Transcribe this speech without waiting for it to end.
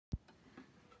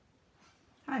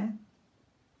Hi,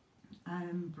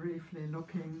 I'm briefly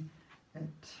looking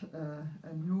at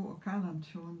a new Okalan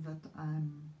tune that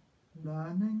I'm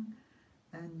learning,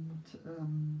 and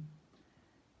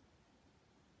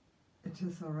it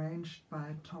is arranged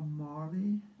by Tom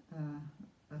Morley,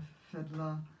 a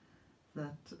fiddler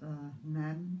that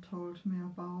Nan told me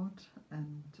about,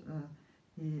 and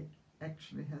he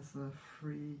actually has a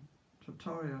free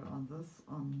tutorial on this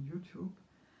on YouTube.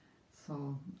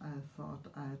 So I thought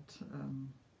I'd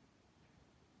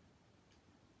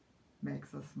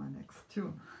make this my next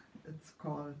tune. It's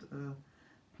called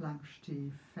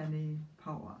Planksti Fanny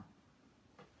Power.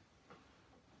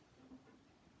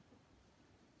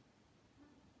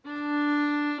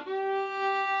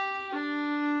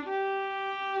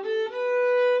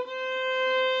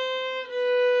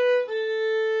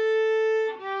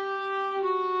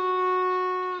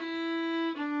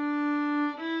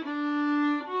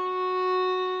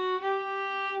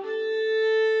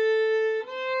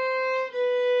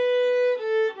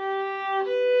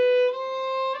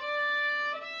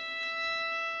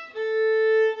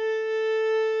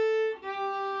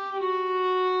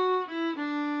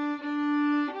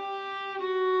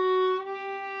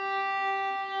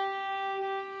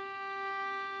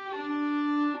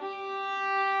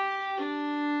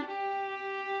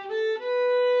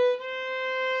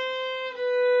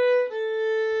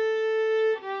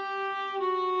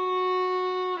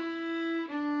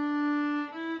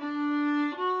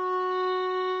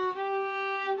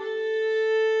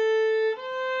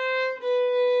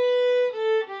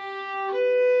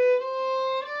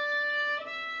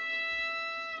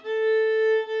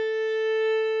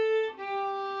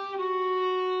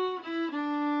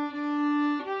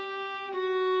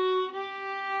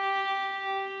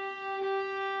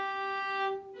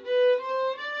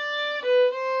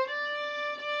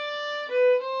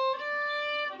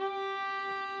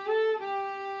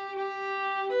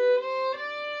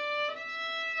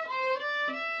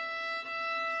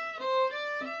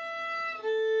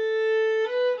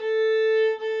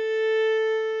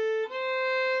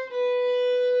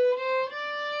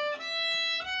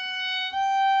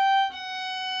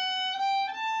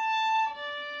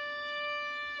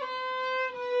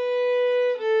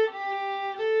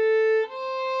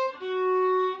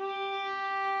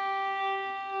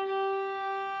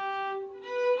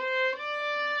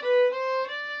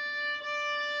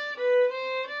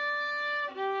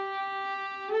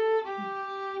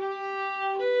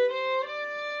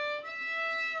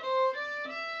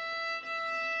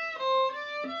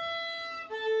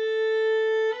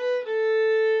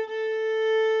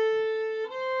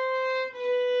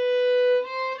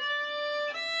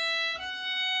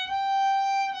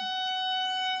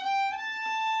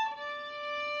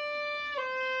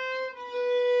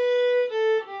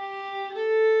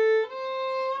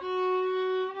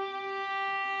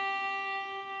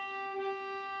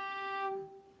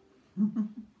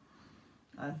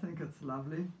 I think it's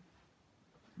lovely.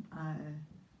 I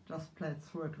just played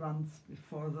through it once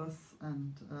before this,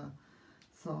 and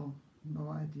so no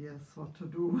ideas what to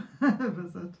do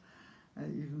with it. I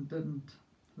even didn't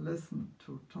listen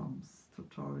to Tom's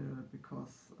tutorial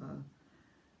because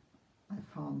I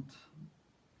found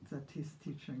that he's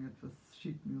teaching it with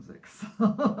sheet music, so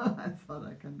I thought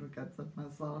I can look at that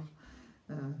myself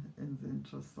in the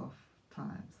interest of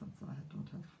time, since I don't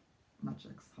have much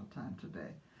extra time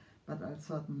today. But I'll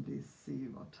certainly see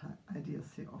what ideas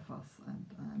he offers, and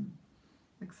I'm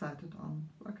excited on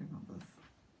working on this.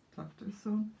 Talk to you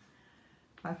soon.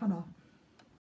 Bye for now.